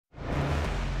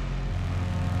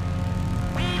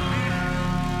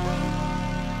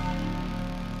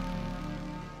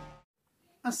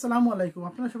আসসালামু আলাইকুম,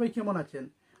 আপনারা সবাই কেমন আছেন?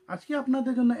 আজকে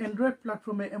আপনাদের জন্য অ্যান্ড্রয়েড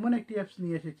প্ল্যাটফর্মে এমন একটি অ্যাপস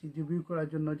নিয়ে এসেছি রিভিউ করার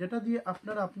জন্য, যেটা দিয়ে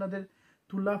আপনারা আপনাদের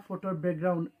তোলা ফটোর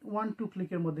ব্যাকগ্রাউন্ড 1-2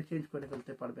 ক্লিকের মধ্যে চেঞ্জ করে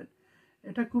ফেলতে পারবেন।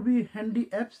 এটা খুবই হ্যান্ডি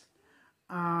অ্যাপস,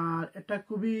 আর এটা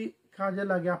খুবই কাজে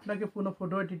লাগে। আপনাকে কোনো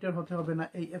ফটো এডিটর হতে হবে না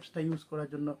এই অ্যাপসটা ইউজ করার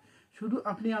জন্য। শুধু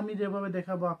আমি যেভাবে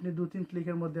দেখাবো, আপনি 2-3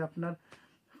 ক্লিকের মধ্যে আপনার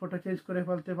ফটো চেঞ্জ করে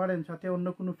ফেলতে পারেন, সাথে অন্য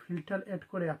কোনো ফিল্টার অ্যাড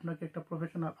করে আপনাকে একটা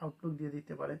প্রফেশনাল আউটলুক দিয়ে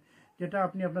দিতে পারেন, যেটা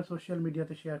আপনি আপনার সোশ্যাল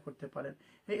মিডিয়াতে শেয়ার করতে পারেন।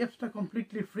 এই অ্যাপসটা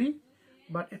কমপ্লিটলি ফ্রি,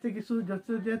 বাট এতে কিছু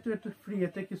যেহেতু একটু ফ্রি,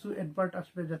 এতে কিছু অ্যাডভার্ট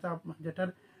আসবে যেটার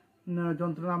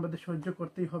যন্ত্রণা আমাদের সহ্য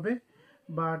করতেই হবে।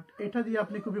 বাট এটা দিয়ে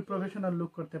আপনি খুবই প্রফেশনাল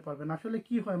লুক করতে পারবেন। আসলে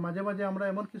কি হয়, মাঝে মাঝে আমরা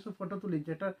এমন কিছু ফটো তুলি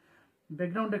যেটার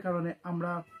ব্যাকগ্রাউন্ডের কারণে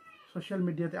আমরা সোশ্যাল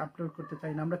মিডিয়াতে আপলোড করতে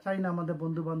চাই না। আমরা চাই না আমাদের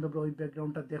বন্ধু বান্ধবরা ওই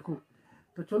ব্যাকগ্রাউন্ডটা দেখুক।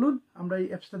 তো চলুন আমরা এই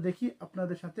অ্যাপসটা দেখি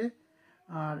আপনাদের সাথে।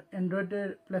 আর অ্যান্ড্রয়েডের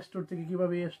প্লে স্টোর থেকে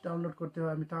কীভাবে এই অ্যাপস ডাউনলোড করতে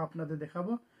হয় আমি তা আপনাদের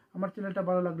দেখাবো। আমার চ্যানেলটা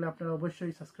ভালো লাগলে আপনারা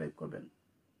অবশ্যই সাবস্ক্রাইব করবেন।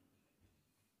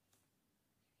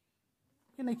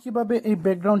 এখানে কীভাবে এই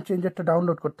ব্যাকগ্রাউন্ড চেঞ্জারটা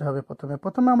ডাউনলোড করতে হবে,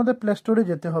 প্রথমে আমাদের প্লে স্টোরে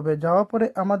যেতে হবে। যাওয়ার পরে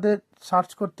আমাদের সার্চ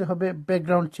করতে হবে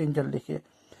ব্যাকগ্রাউন্ড চেঞ্জার লিখে।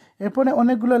 এরপরে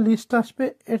অনেকগুলো লিস্ট আসবে,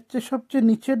 এর চেয়ে সবচেয়ে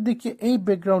নিচের দিকে এই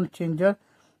ব্যাকগ্রাউন্ড চেঞ্জার,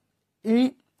 এই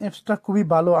অ্যাপসটা খুবই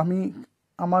ভালো। আমি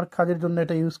আমার কাজের জন্য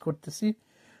এটা ইউজ করতেছি।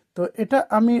 তো এটা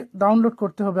আমি ডাউনলোড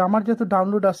করতে হবে। আমার যেহেতু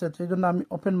ডাউনলোড আছে সেই জন্য আমি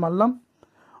ওপেন মারলাম।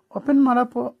 ওপেন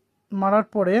মারার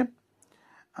পরে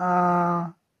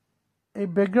এই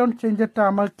ব্যাকগ্রাউন্ড চেঞ্জারটা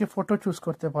আমাকে ফটো চুজ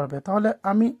করতে পারবে। তাহলে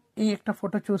আমি এই একটা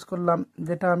ফটো চুজ করলাম,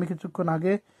 যেটা আমি কিছুক্ষণ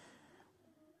আগে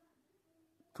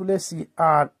তুলেছি।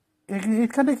 আর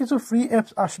এখানে কিছু ফ্রি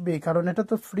অ্যাপস আসবে, কারণ এটা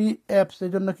তো ফ্রি অ্যাপস,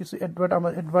 এই জন্য কিছু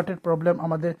অ্যাডভার্টের প্রবলেম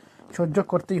আমাদের সহ্য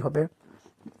করতেই হবে।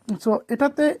 সো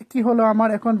এটাতে কি হলো, আমার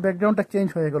এখন ব্যাকগ্রাউন্ডটা চেঞ্জ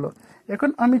হয়ে গেল। এখন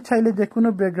আমি চাইলে যে কোনো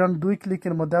ব্যাকগ্রাউন্ড 2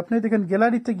 ক্লিকের মধ্যে, আপনি দেখেন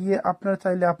গ্যালারিতে গিয়ে আপনারা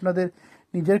চাইলে আপনাদের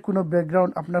নিজের কোনো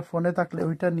ব্যাকগ্রাউন্ড আপনার ফোনে থাকলে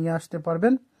ওইটা নিয়ে আসতে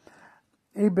পারবেন।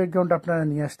 এই ব্যাকগ্রাউন্ড আপনারা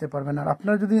নিয়ে আসতে পারবেন। আর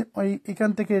আপনারা যদি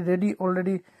এখান থেকে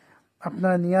অলরেডি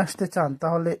আপনারা নিয়ে আসতে চান,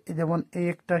 তাহলে যেমন এই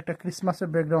একটা ক্রিসমাসের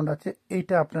ব্যাকগ্রাউন্ড আছে,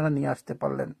 এইটা আপনারা নিয়ে আসতে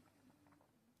পারলেন।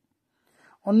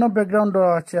 অন্য ব্যাকগ্রাউন্ডও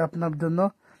আছে আপনার জন্য।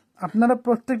 আপনারা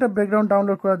প্রত্যেকটা ব্যাকগ্রাউন্ড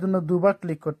ডাউনলোড করার জন্য 2 বার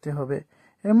ক্লিক করতে হবে।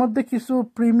 এর মধ্যে কিছু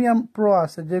প্রিমিয়াম প্রো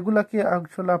আছে, যেগুলাকে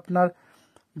আসলে আপনার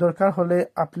দরকার হলে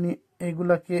আপনি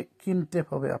এগুলাকে কিনতে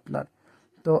হবে আপনার।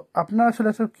 তো আপনার আসলে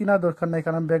সব কেনার দরকার নেই,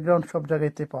 কারণ ব্যাকগ্রাউন্ড সব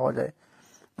জায়গাতে পাওয়া যায়।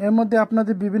 এর মধ্যে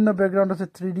আপনাদের বিভিন্ন ব্যাকগ্রাউন্ড আছে,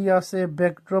 3D আছে,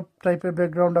 ব্যাকড্রপ টাইপের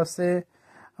ব্যাকগ্রাউন্ড আছে,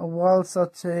 ওয়ালস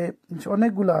আছে,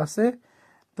 অনেকগুলো আছে।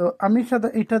 তো আমি সাথে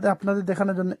এইটাতে আপনাদের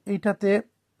দেখানোর জন্য এইটাতে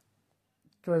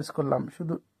চয়েস করলাম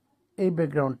শুধু এই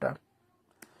ব্যাকগ্রাউন্ডটা।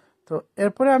 তো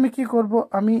এরপরে আমি কি করব,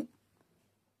 আমি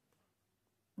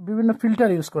বিভিন্ন ফিল্টার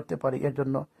ইউজ করতে পারি এর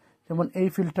জন্য। যেমন এই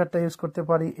ফিল্টারটা ইউজ করতে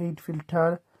পারি, এই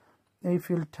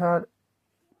ফিল্টার,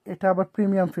 এটা আবার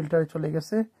প্রিমিয়াম ফিল্টারে চলে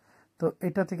গেছে। তো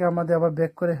এটা থেকে আমাদের আবার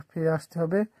ব্যাক করে ফিরে আসতে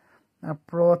হবে।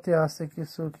 প্রোতে আছে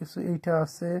কিছু এইটা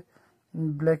আছে,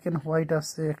 ব্ল্যাক অ্যান্ড হোয়াইট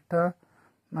আছে একটা,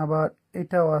 আবার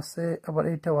এইটাও আছে, আবার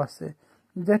এইটাও আছে।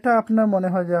 যেটা আপনার মনে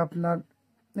হয় যে আপনার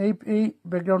এই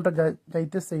ব্যাকগ্রাউন্ডটা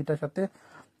যাইতেছে এইটার সাথে।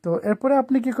 তো এরপরে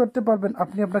আপনি কি করতে পারবেন,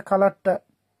 আপনি আপনার কালারটা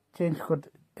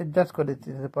অ্যাডজাস্ট করে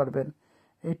দিতে পারবেন।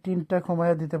 এই টিনটা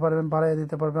কমাইয়া দিতে পারবেন, বাড়াইয়া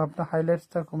দিতে পারবেন, আপনার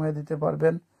হাইলাইটসটা কমাইয়া দিতে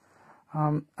পারবেন,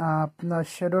 আপনার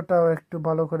শ্যাডোটাও একটু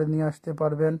ভালো করে নিয়ে আসতে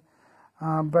পারবেন,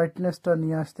 ব্রাইটনেসটা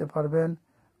নিয়ে আসতে পারবেন,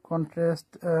 কন্ট্রাস্ট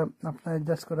আপনার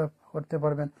অ্যাডজাস্ট করতে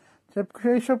পারবেন।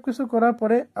 সেই সব কিছু করার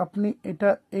পরে আপনি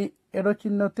এই এরো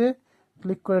চিহ্নতে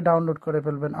ক্লিক করে ডাউনলোড করে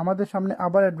ফেলবেন। আমাদের সামনে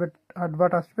আবার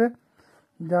অ্যাডভার্ট আসবে,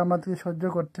 যা আমাদেরকে সহ্য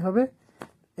করতে হবে।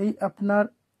 এই আপনার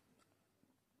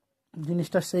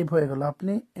জিনিসটা সেভ হয়ে গেল,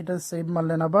 আপনি এটা সেভ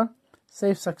মারলেন, আবার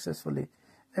সেভ সাকসেসফুলি।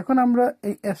 এখন আমরা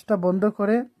এই অ্যাপসটা বন্ধ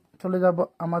করে চলে যাব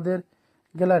আমাদের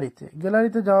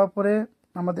গ্যালারিতে যাওয়ার পরে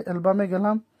আমাদের অ্যালবামে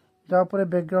গেলাম, যাওয়ার পরে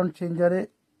ব্যাকগ্রাউন্ড চেঞ্জারে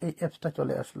এই অ্যাপসটা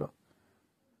চলে আসলো।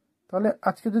 তাহলে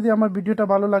আজকে যদি আমার ভিডিওটা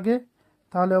ভালো লাগে,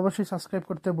 তাহলে অবশ্যই সাবস্ক্রাইব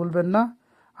করতে ভুলবেন না।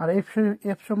 আর এই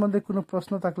অ্যাপ সম্বন্ধে কোনো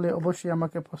প্রশ্ন থাকলে অবশ্যই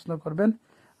আমাকে প্রশ্ন করবেন,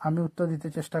 আমি উত্তর দিতে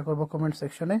চেষ্টা করব কমেন্ট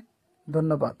সেকশনে।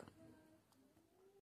 ধন্যবাদ।